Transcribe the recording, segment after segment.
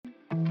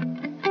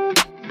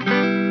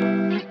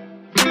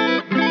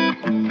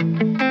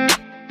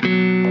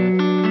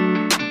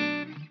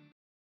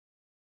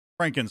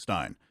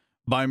Frankenstein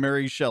by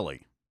Mary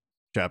Shelley.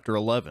 Chapter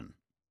 11.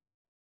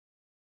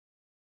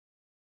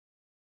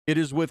 It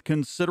is with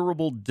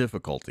considerable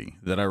difficulty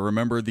that I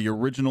remember the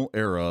original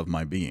era of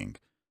my being.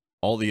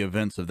 All the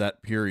events of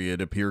that period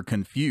appear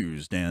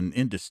confused and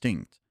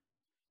indistinct.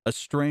 A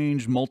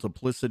strange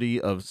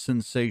multiplicity of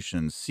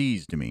sensations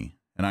seized me,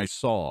 and I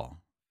saw,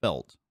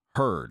 felt,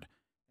 heard,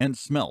 and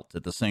smelt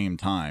at the same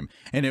time,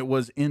 and it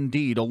was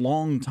indeed a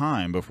long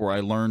time before I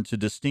learned to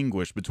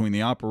distinguish between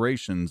the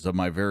operations of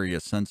my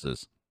various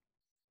senses.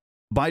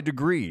 By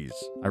degrees,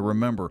 I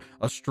remember,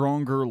 a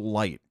stronger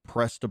light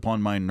pressed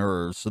upon my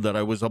nerves so that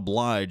I was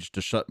obliged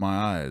to shut my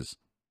eyes.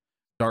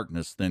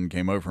 Darkness then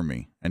came over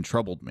me and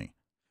troubled me,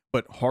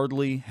 but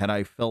hardly had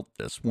I felt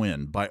this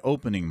when, by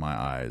opening my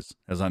eyes,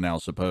 as I now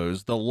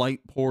suppose, the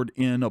light poured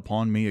in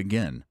upon me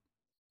again.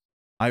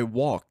 I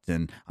walked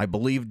and, I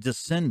believe,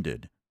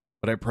 descended,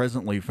 but I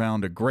presently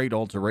found a great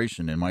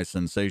alteration in my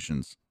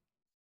sensations.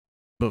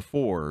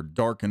 Before,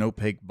 dark and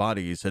opaque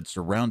bodies had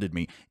surrounded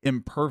me,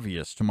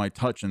 impervious to my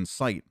touch and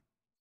sight.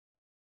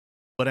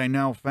 But I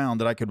now found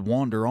that I could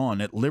wander on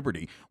at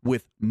liberty,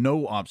 with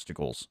no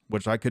obstacles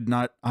which I could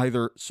not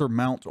either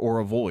surmount or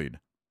avoid.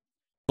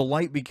 The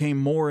light became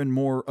more and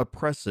more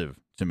oppressive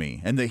to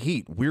me, and the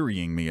heat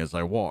wearying me as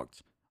I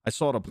walked. I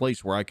sought a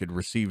place where I could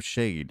receive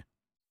shade.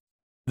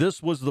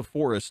 This was the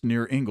forest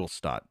near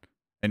Ingolstadt,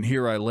 and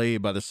here I lay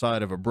by the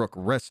side of a brook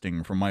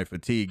resting from my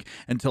fatigue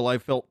until I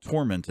felt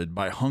tormented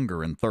by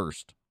hunger and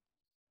thirst.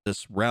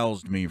 This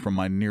roused me from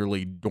my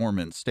nearly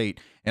dormant state,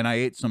 and I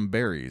ate some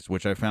berries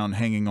which I found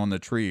hanging on the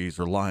trees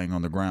or lying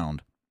on the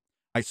ground.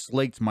 I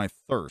slaked my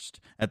thirst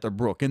at the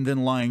brook, and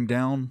then lying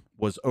down,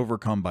 was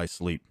overcome by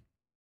sleep.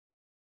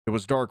 It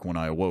was dark when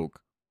I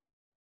awoke.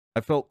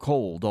 I felt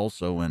cold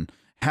also, and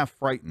half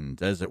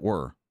frightened, as it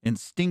were,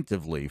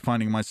 instinctively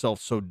finding myself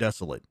so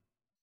desolate.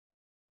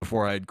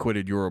 Before I had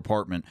quitted your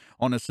apartment,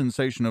 on a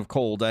sensation of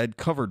cold, I had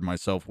covered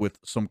myself with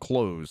some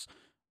clothes,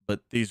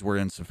 but these were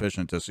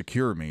insufficient to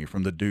secure me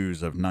from the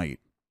dews of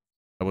night.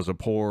 I was a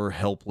poor,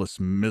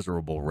 helpless,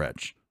 miserable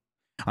wretch.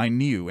 I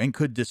knew and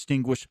could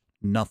distinguish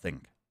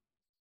nothing,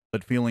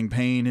 but feeling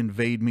pain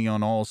invade me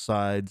on all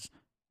sides,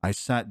 I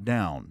sat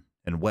down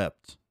and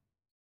wept.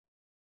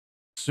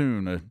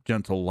 Soon a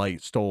gentle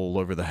light stole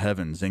over the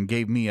heavens and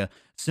gave me a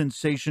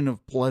sensation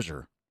of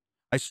pleasure.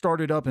 I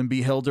started up and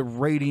beheld a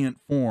radiant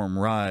form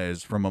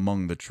rise from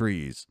among the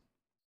trees.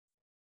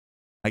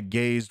 I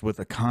gazed with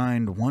a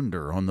kind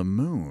wonder on the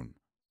moon.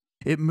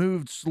 It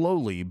moved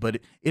slowly,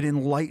 but it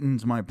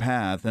enlightened my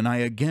path, and I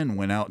again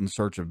went out in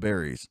search of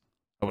berries.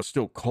 I was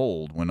still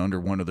cold when under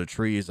one of the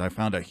trees I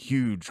found a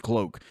huge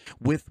cloak,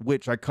 with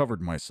which I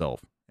covered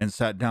myself, and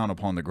sat down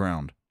upon the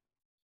ground.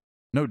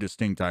 No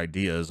distinct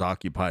ideas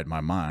occupied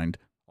my mind.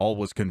 All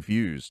was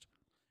confused.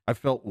 I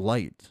felt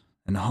light,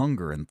 and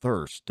hunger and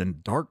thirst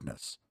and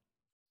darkness.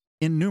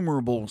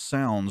 Innumerable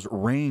sounds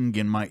rang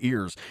in my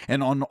ears,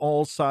 and on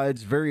all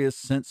sides various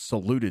scents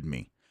saluted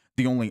me.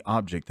 The only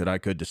object that I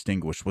could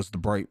distinguish was the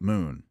bright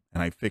moon,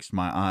 and I fixed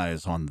my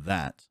eyes on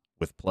that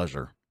with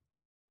pleasure.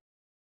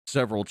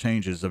 Several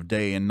changes of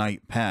day and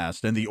night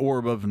passed, and the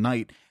orb of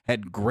night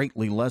had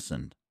greatly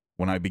lessened,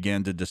 when I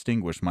began to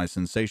distinguish my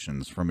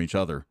sensations from each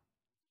other.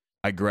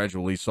 I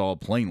gradually saw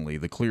plainly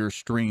the clear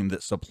stream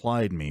that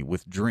supplied me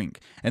with drink,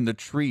 and the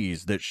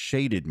trees that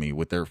shaded me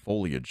with their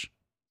foliage.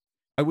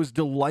 I was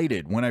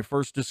delighted when I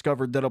first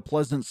discovered that a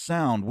pleasant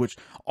sound, which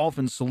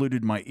often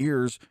saluted my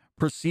ears,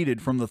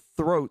 proceeded from the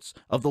throats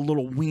of the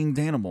little winged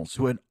animals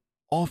who had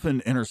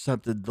often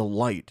intercepted the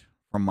light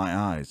from my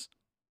eyes.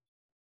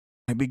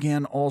 I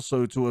began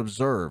also to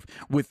observe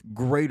with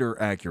greater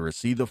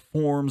accuracy the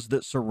forms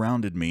that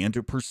surrounded me, and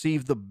to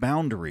perceive the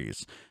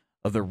boundaries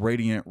of the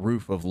radiant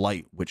roof of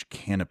light which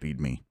canopied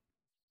me.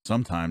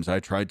 Sometimes I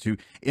tried to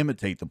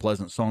imitate the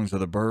pleasant songs of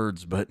the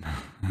birds, but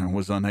I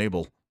was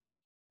unable.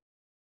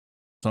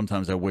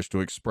 Sometimes I wished to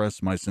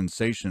express my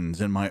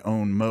sensations in my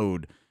own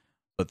mode,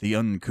 but the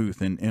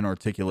uncouth and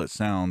inarticulate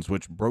sounds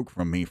which broke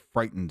from me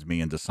frightened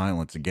me into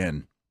silence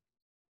again.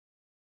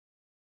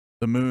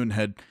 The moon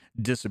had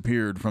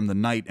disappeared from the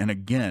night, and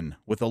again,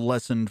 with a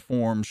lessened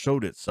form,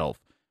 showed itself,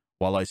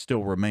 while I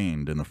still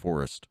remained in the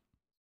forest.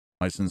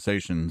 My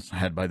sensations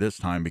had by this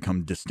time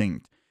become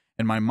distinct,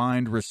 and my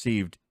mind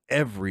received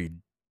every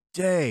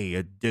day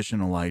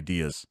additional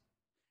ideas.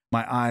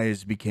 My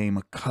eyes became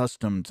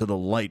accustomed to the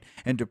light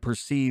and to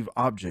perceive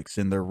objects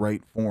in their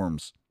right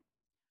forms.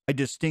 I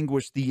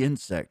distinguished the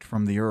insect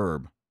from the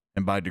herb,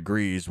 and by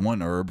degrees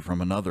one herb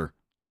from another.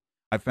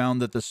 I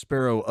found that the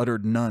sparrow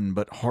uttered none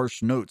but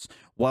harsh notes,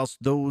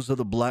 whilst those of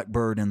the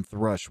blackbird and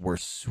thrush were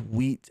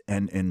sweet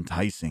and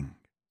enticing.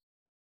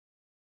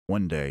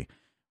 One day,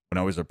 when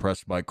I was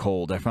oppressed by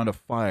cold, I found a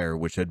fire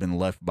which had been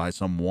left by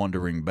some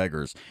wandering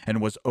beggars, and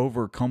was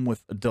overcome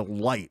with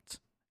delight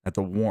at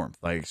the warmth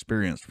I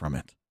experienced from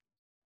it.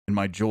 In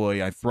my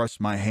joy, I thrust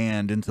my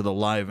hand into the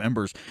live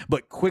embers,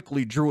 but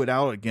quickly drew it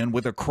out again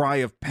with a cry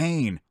of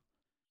pain.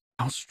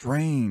 How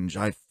strange,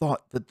 I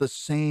thought, that the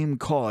same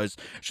cause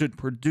should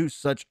produce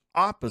such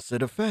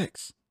opposite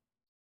effects.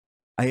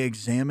 I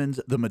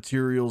examined the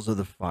materials of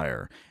the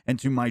fire, and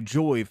to my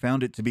joy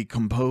found it to be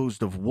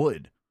composed of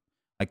wood.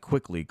 I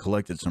quickly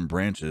collected some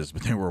branches,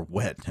 but they were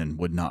wet and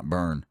would not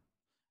burn.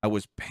 I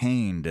was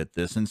pained at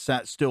this and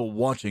sat still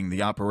watching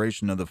the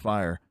operation of the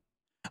fire.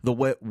 The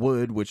wet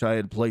wood which I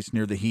had placed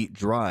near the heat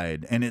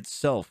dried, and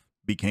itself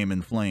became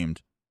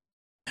inflamed.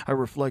 I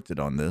reflected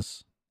on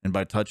this, and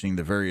by touching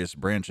the various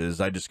branches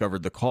I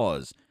discovered the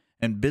cause,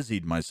 and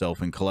busied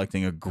myself in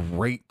collecting a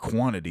great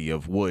quantity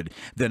of wood,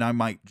 that I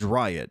might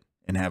dry it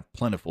and have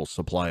plentiful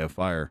supply of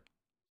fire.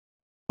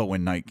 But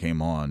when night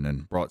came on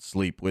and brought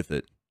sleep with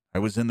it, I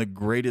was in the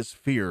greatest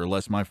fear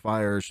lest my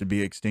fire should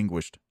be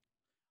extinguished.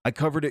 I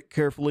covered it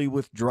carefully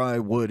with dry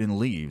wood and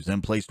leaves,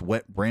 and placed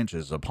wet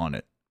branches upon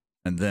it,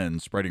 and then,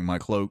 spreading my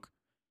cloak,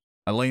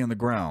 I lay on the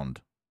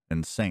ground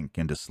and sank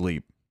into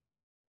sleep.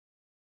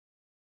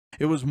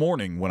 It was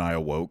morning when I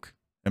awoke,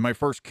 and my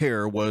first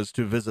care was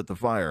to visit the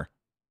fire.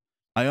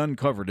 I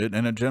uncovered it,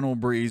 and a gentle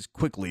breeze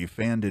quickly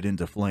fanned it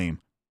into flame.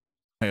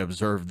 I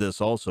observed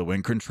this also,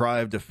 and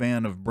contrived a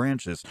fan of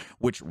branches,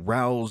 which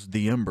roused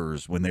the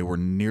embers when they were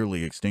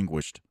nearly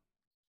extinguished.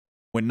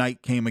 When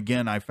night came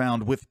again, I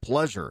found with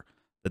pleasure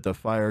that the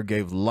fire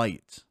gave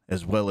light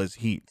as well as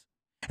heat,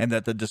 and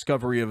that the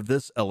discovery of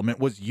this element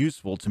was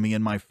useful to me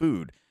in my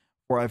food,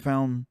 for I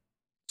found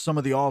some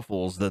of the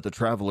offals that the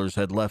travelers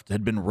had left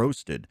had been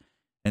roasted,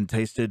 and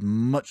tasted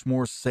much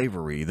more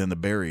savory than the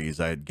berries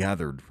I had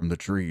gathered from the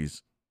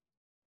trees.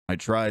 I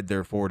tried,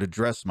 therefore, to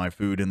dress my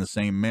food in the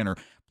same manner,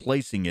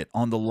 placing it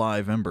on the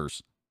live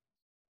embers.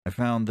 I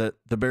found that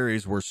the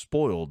berries were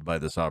spoiled by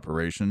this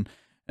operation,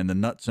 and the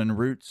nuts and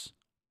roots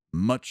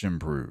much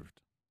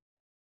improved.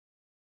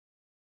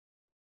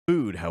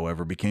 Food,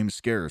 however, became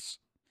scarce,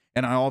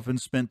 and I often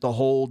spent the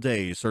whole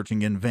day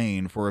searching in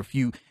vain for a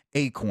few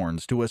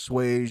acorns to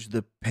assuage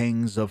the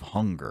pangs of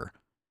hunger.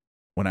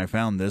 When I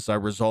found this, I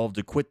resolved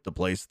to quit the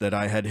place that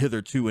I had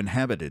hitherto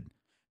inhabited,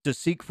 to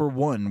seek for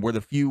one where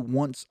the few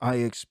wants I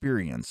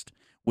experienced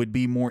would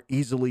be more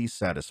easily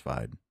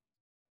satisfied.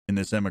 In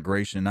this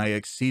emigration, I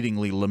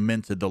exceedingly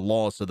lamented the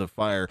loss of the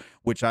fire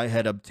which I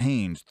had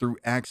obtained through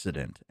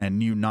accident, and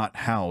knew not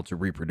how to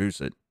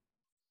reproduce it.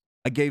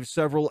 I gave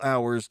several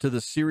hours to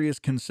the serious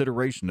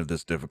consideration of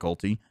this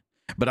difficulty,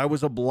 but I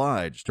was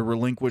obliged to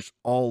relinquish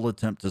all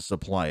attempt to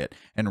supply it,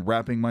 and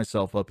wrapping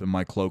myself up in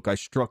my cloak, I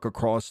struck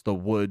across the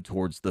wood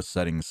towards the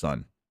setting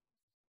sun.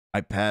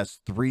 I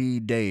passed 3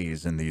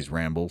 days in these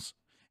rambles,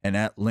 and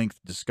at length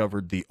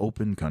discovered the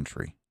open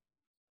country.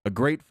 A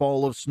great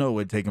fall of snow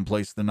had taken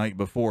place the night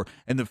before,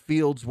 and the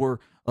fields were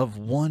of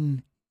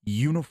one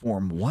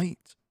uniform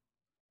white.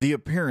 The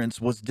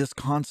appearance was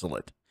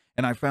disconsolate,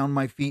 and I found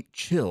my feet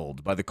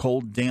chilled by the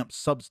cold, damp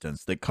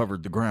substance that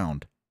covered the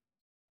ground.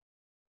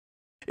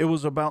 It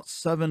was about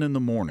 7 in the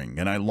morning,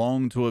 and I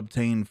longed to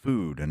obtain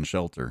food and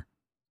shelter.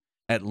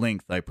 At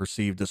length I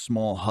perceived a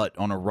small hut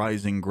on a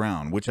rising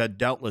ground, which had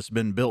doubtless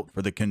been built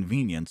for the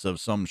convenience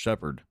of some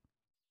shepherd.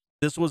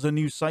 This was a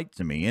new sight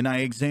to me, and I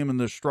examined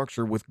the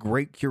structure with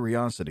great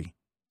curiosity.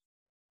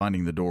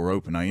 Finding the door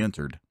open, I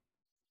entered.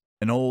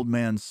 An old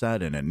man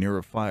sat in it near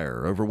a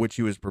fire, over which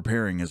he was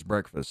preparing his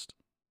breakfast.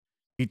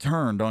 He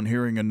turned on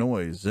hearing a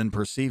noise, and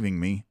perceiving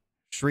me,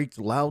 shrieked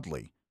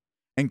loudly,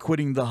 and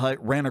quitting the hut,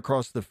 ran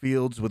across the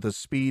fields with a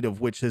speed of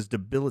which his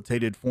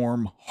debilitated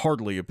form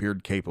hardly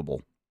appeared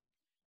capable.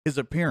 His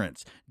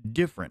appearance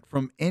different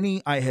from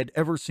any I had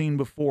ever seen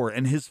before,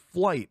 and his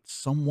flight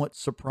somewhat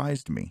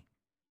surprised me.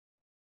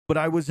 But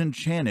I was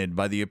enchanted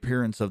by the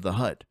appearance of the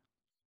hut.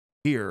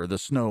 Here the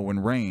snow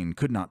and rain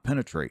could not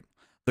penetrate.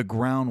 The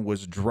ground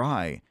was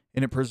dry,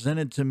 and it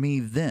presented to me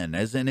then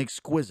as an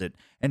exquisite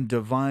and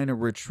divine a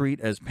retreat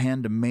as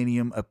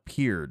pandemonium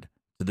appeared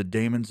to the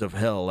demons of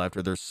hell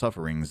after their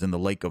sufferings in the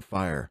lake of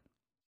fire.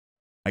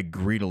 I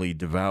greedily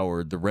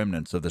devoured the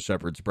remnants of the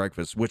shepherd's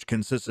breakfast, which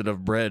consisted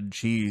of bread,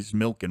 cheese,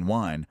 milk, and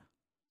wine.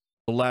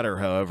 The latter,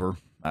 however,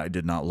 I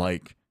did not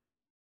like.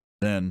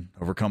 Then,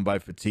 overcome by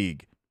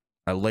fatigue,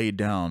 I lay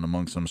down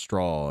among some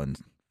straw and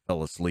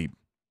fell asleep.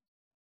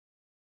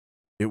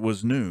 It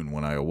was noon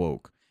when I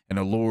awoke, and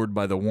allured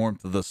by the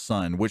warmth of the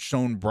sun, which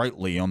shone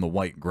brightly on the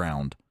white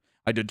ground,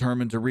 I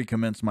determined to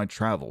recommence my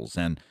travels,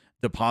 and,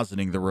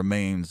 depositing the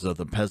remains of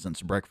the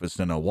peasant's breakfast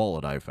in a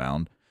wallet I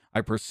found,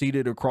 I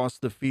proceeded across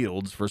the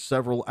fields for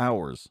several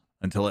hours,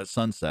 until at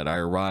sunset I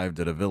arrived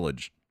at a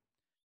village.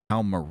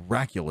 How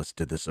miraculous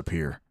did this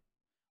appear!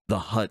 The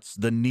huts,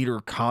 the neater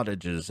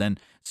cottages, and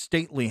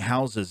stately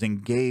houses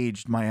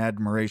engaged my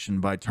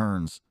admiration by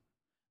turns.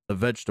 The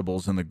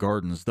vegetables in the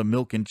gardens, the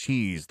milk and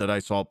cheese that I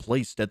saw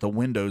placed at the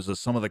windows of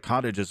some of the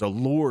cottages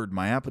allured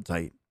my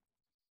appetite.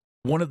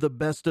 One of the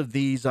best of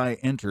these I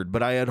entered,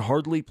 but I had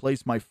hardly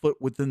placed my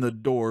foot within the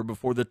door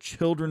before the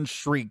children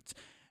shrieked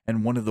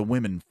and one of the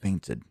women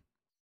fainted.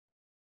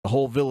 The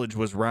whole village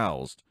was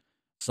roused.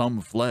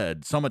 Some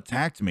fled, some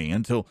attacked me,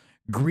 until,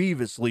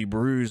 grievously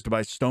bruised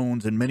by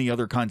stones and many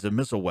other kinds of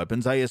missile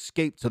weapons, I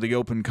escaped to the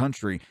open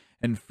country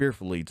and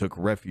fearfully took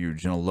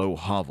refuge in a low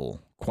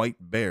hovel, quite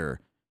bare,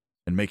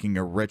 and making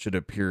a wretched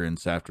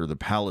appearance after the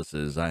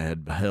palaces I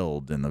had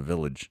beheld in the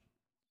village.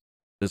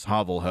 This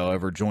hovel,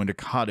 however, joined a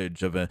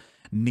cottage of a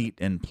neat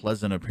and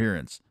pleasant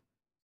appearance,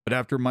 but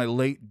after my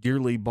late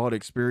dearly bought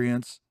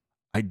experience,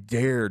 I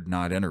dared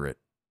not enter it.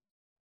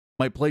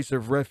 My place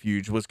of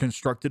refuge was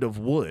constructed of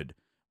wood,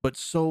 but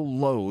so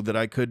low that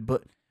I could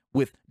but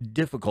with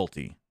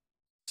difficulty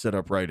sit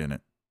upright in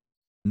it.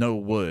 No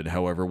wood,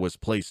 however, was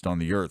placed on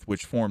the earth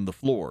which formed the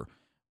floor,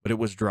 but it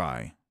was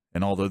dry,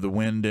 and although the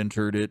wind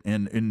entered it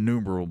in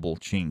innumerable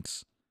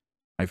chinks,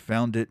 I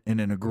found it in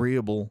an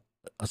agreeable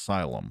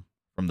asylum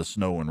from the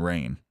snow and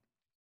rain.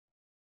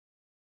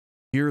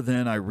 Here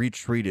then I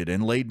retreated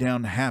and laid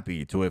down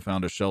happy to have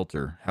found a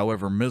shelter,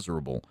 however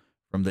miserable,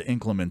 from the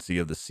inclemency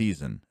of the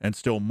season, and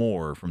still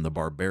more from the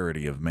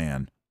barbarity of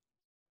man.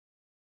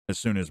 As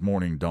soon as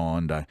morning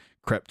dawned, I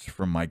crept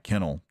from my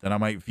kennel, that I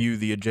might view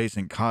the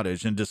adjacent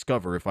cottage and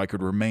discover if I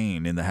could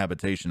remain in the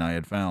habitation I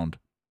had found.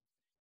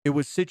 It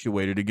was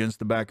situated against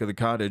the back of the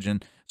cottage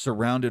and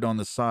surrounded on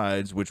the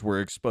sides, which were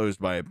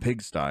exposed by a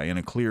pigsty and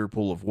a clear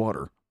pool of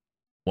water.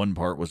 One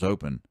part was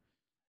open,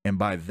 and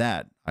by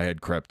that I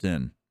had crept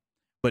in.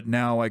 But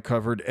now I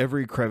covered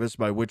every crevice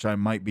by which I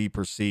might be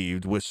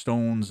perceived with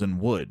stones and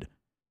wood,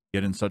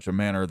 yet in such a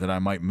manner that I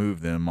might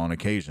move them on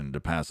occasion to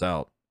pass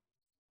out.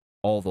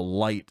 All the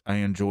light I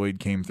enjoyed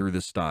came through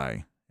the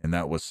sty, and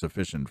that was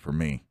sufficient for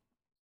me.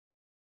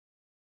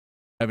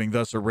 Having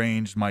thus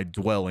arranged my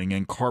dwelling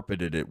and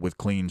carpeted it with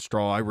clean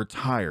straw, I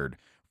retired,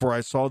 for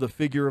I saw the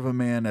figure of a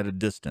man at a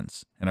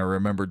distance, and I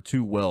remembered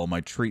too well my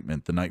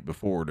treatment the night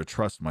before to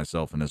trust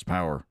myself in his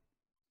power.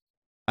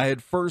 I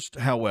had first,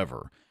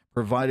 however,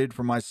 provided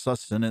for my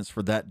sustenance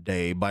for that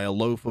day by a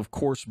loaf of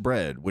coarse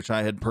bread which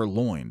I had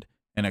purloined,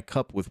 and a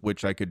cup with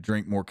which I could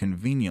drink more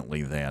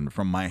conveniently than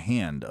from my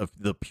hand of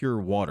the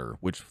pure water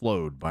which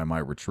flowed by my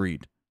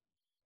retreat.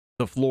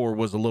 The floor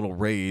was a little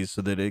raised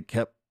so that it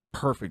kept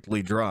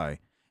perfectly dry,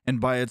 and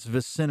by its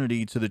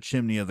vicinity to the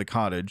chimney of the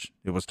cottage,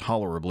 it was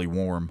tolerably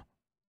warm.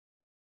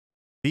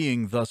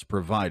 Being thus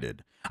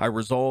provided, I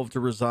resolved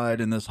to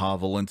reside in this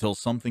hovel until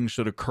something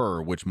should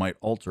occur which might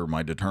alter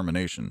my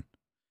determination.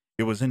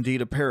 It was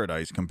indeed a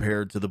paradise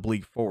compared to the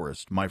bleak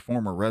forest, my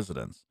former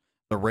residence,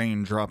 the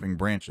rain-dropping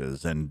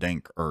branches, and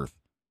dank earth.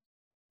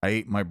 I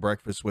ate my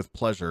breakfast with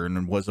pleasure,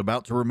 and was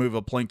about to remove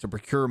a plank to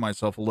procure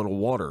myself a little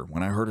water,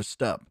 when I heard a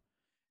step,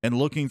 and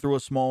looking through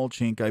a small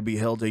chink, I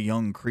beheld a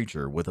young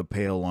creature with a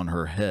pail on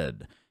her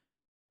head,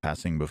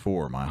 passing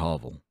before my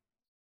hovel.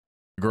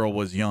 The girl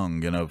was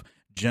young and of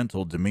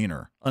gentle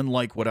demeanor,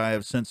 unlike what I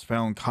have since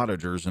found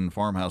cottagers and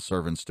farmhouse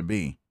servants to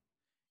be.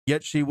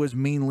 Yet she was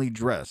meanly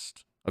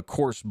dressed, a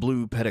coarse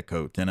blue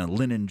petticoat and a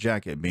linen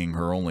jacket being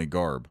her only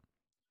garb.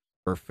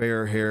 Her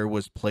fair hair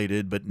was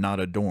plaited but not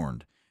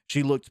adorned.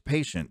 She looked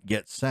patient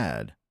yet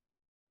sad.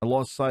 I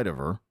lost sight of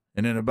her,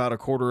 and in about a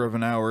quarter of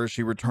an hour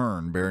she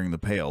returned bearing the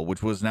pail,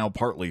 which was now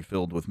partly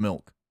filled with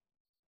milk.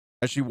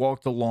 As she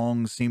walked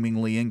along,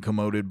 seemingly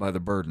incommoded by the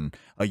burden,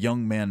 a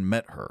young man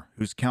met her,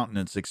 whose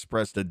countenance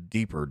expressed a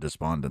deeper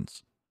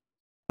despondence.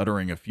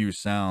 Uttering a few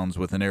sounds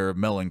with an air of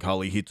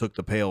melancholy, he took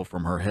the pail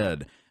from her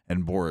head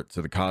and bore it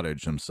to the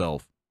cottage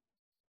himself.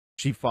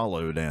 She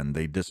followed, and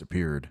they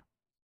disappeared.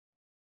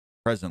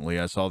 Presently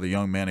I saw the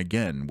young man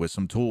again, with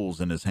some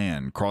tools in his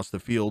hand, cross the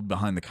field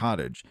behind the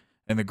cottage,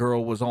 and the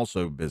girl was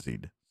also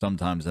busied,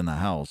 sometimes in the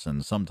house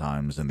and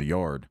sometimes in the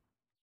yard.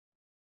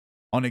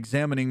 On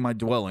examining my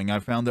dwelling, I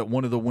found that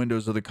one of the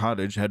windows of the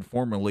cottage had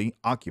formerly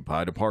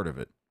occupied a part of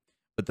it,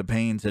 but the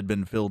panes had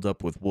been filled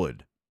up with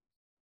wood.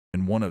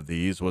 In one of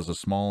these was a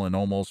small and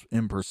almost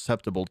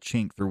imperceptible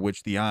chink through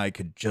which the eye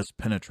could just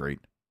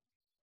penetrate.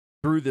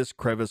 Through this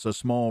crevice a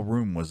small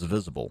room was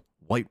visible,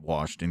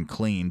 whitewashed and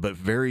clean, but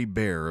very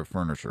bare of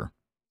furniture.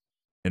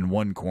 In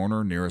one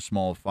corner, near a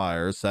small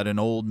fire, sat an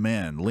old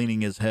man,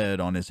 leaning his head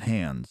on his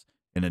hands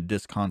in a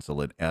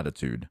disconsolate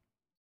attitude.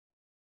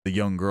 The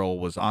young girl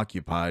was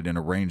occupied in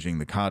arranging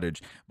the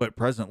cottage, but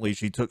presently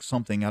she took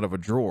something out of a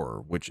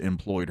drawer which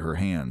employed her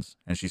hands,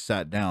 and she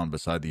sat down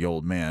beside the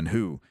old man,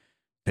 who,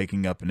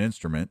 taking up an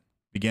instrument,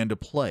 began to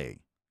play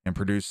and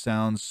produce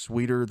sounds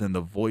sweeter than the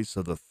voice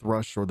of the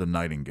thrush or the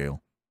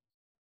nightingale.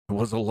 It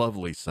was a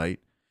lovely sight,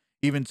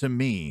 even to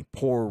me,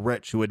 poor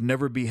wretch who had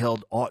never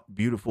beheld aught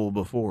beautiful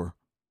before.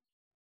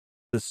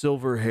 The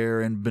silver hair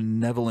and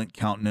benevolent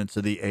countenance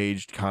of the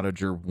aged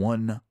cottager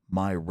won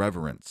my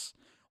reverence,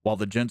 while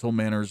the gentle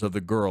manners of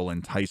the girl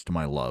enticed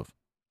my love.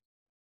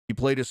 He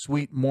played a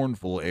sweet,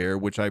 mournful air,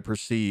 which I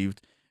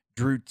perceived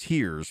drew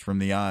tears from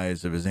the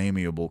eyes of his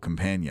amiable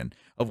companion,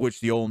 of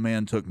which the old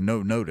man took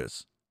no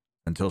notice,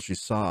 until she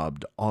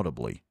sobbed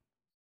audibly.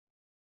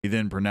 He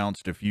then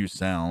pronounced a few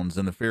sounds,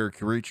 and the fair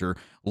creature,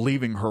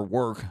 leaving her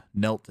work,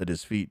 knelt at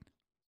his feet.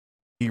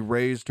 He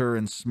raised her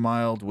and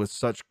smiled with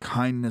such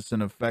kindness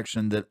and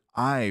affection that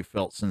I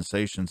felt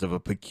sensations of a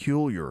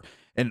peculiar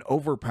and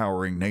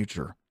overpowering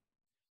nature.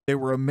 They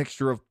were a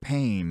mixture of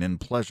pain and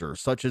pleasure,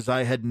 such as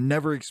I had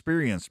never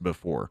experienced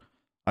before,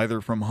 either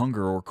from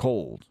hunger or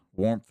cold,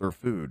 warmth or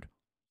food,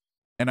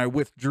 and I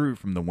withdrew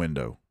from the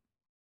window,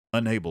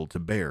 unable to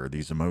bear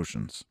these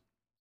emotions.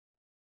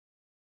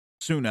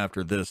 Soon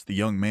after this, the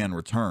young man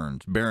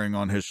returned, bearing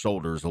on his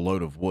shoulders a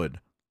load of wood.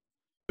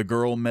 The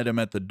girl met him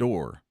at the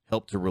door,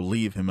 helped to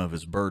relieve him of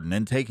his burden,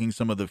 and taking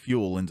some of the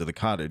fuel into the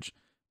cottage,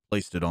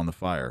 placed it on the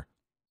fire.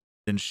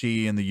 Then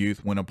she and the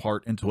youth went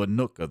apart into a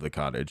nook of the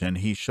cottage, and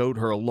he showed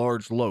her a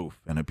large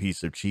loaf and a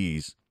piece of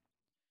cheese.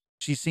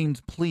 She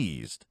seemed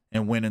pleased,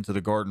 and went into the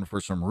garden for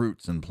some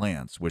roots and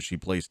plants, which she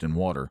placed in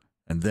water,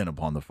 and then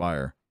upon the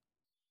fire.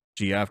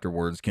 She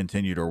afterwards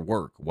continued her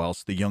work,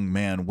 whilst the young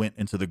man went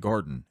into the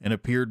garden, and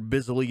appeared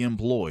busily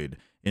employed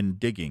in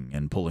digging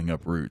and pulling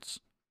up roots.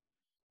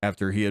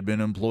 After he had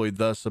been employed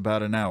thus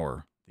about an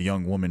hour, the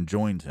young woman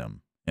joined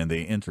him, and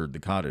they entered the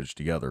cottage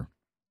together.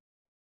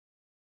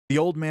 The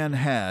old man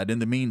had, in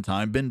the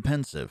meantime, been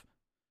pensive,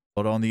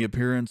 but on the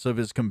appearance of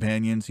his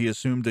companions he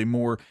assumed a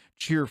more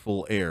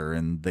cheerful air,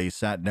 and they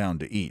sat down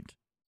to eat.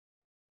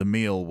 The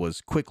meal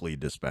was quickly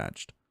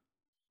dispatched.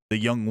 The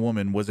young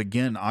woman was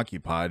again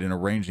occupied in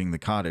arranging the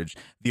cottage.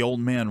 The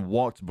old man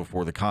walked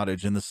before the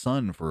cottage in the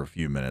sun for a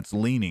few minutes,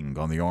 leaning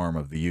on the arm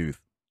of the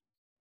youth.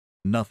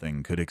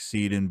 Nothing could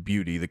exceed in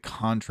beauty the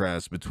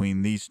contrast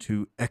between these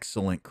two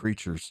excellent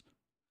creatures.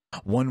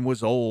 One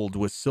was old,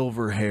 with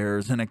silver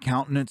hairs and a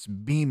countenance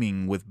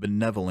beaming with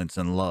benevolence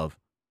and love.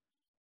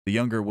 The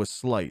younger was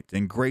slight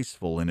and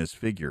graceful in his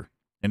figure,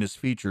 and his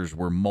features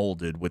were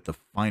molded with the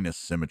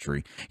finest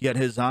symmetry, yet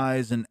his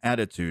eyes and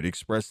attitude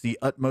expressed the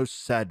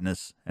utmost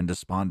sadness and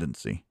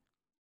despondency.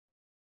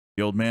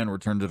 The old man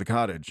returned to the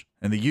cottage,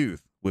 and the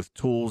youth, with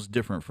tools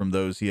different from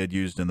those he had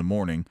used in the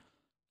morning,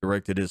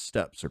 directed his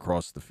steps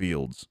across the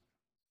fields.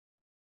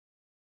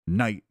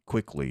 Night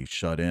quickly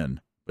shut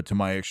in, but to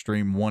my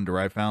extreme wonder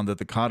I found that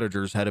the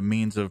cottagers had a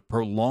means of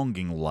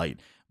prolonging light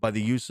by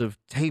the use of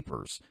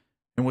tapers,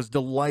 and was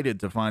delighted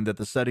to find that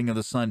the setting of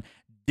the sun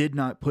did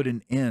not put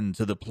an end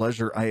to the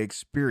pleasure I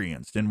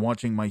experienced in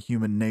watching my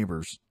human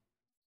neighbors.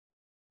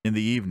 In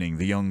the evening,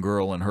 the young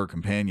girl and her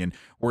companion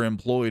were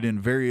employed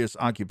in various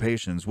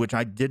occupations which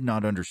I did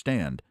not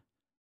understand,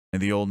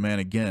 and the old man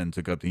again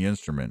took up the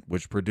instrument,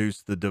 which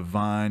produced the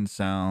divine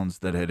sounds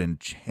that had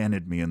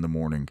enchanted me in the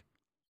morning.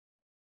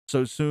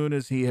 So soon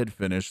as he had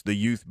finished, the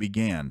youth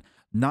began,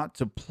 not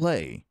to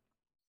play,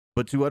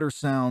 but to utter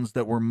sounds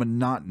that were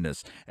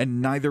monotonous,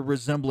 and neither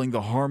resembling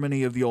the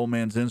harmony of the old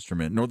man's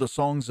instrument, nor the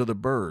songs of the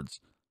birds.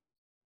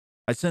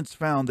 I since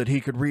found that he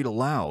could read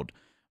aloud,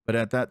 but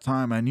at that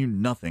time I knew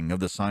nothing of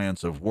the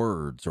science of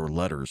words or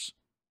letters.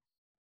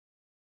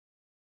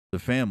 The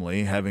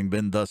family, having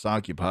been thus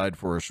occupied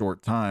for a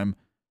short time,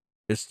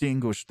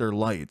 extinguished their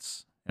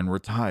lights and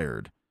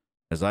retired,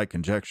 as I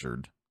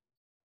conjectured,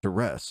 to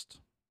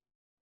rest.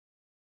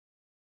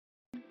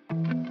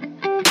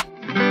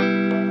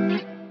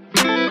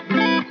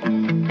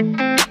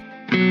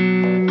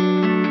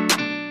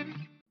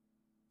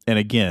 And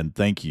again,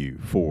 thank you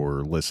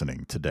for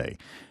listening today.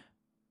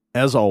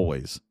 As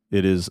always,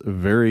 it is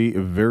very,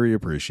 very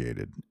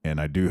appreciated, and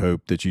I do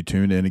hope that you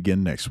tune in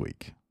again next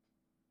week.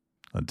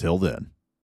 Until then.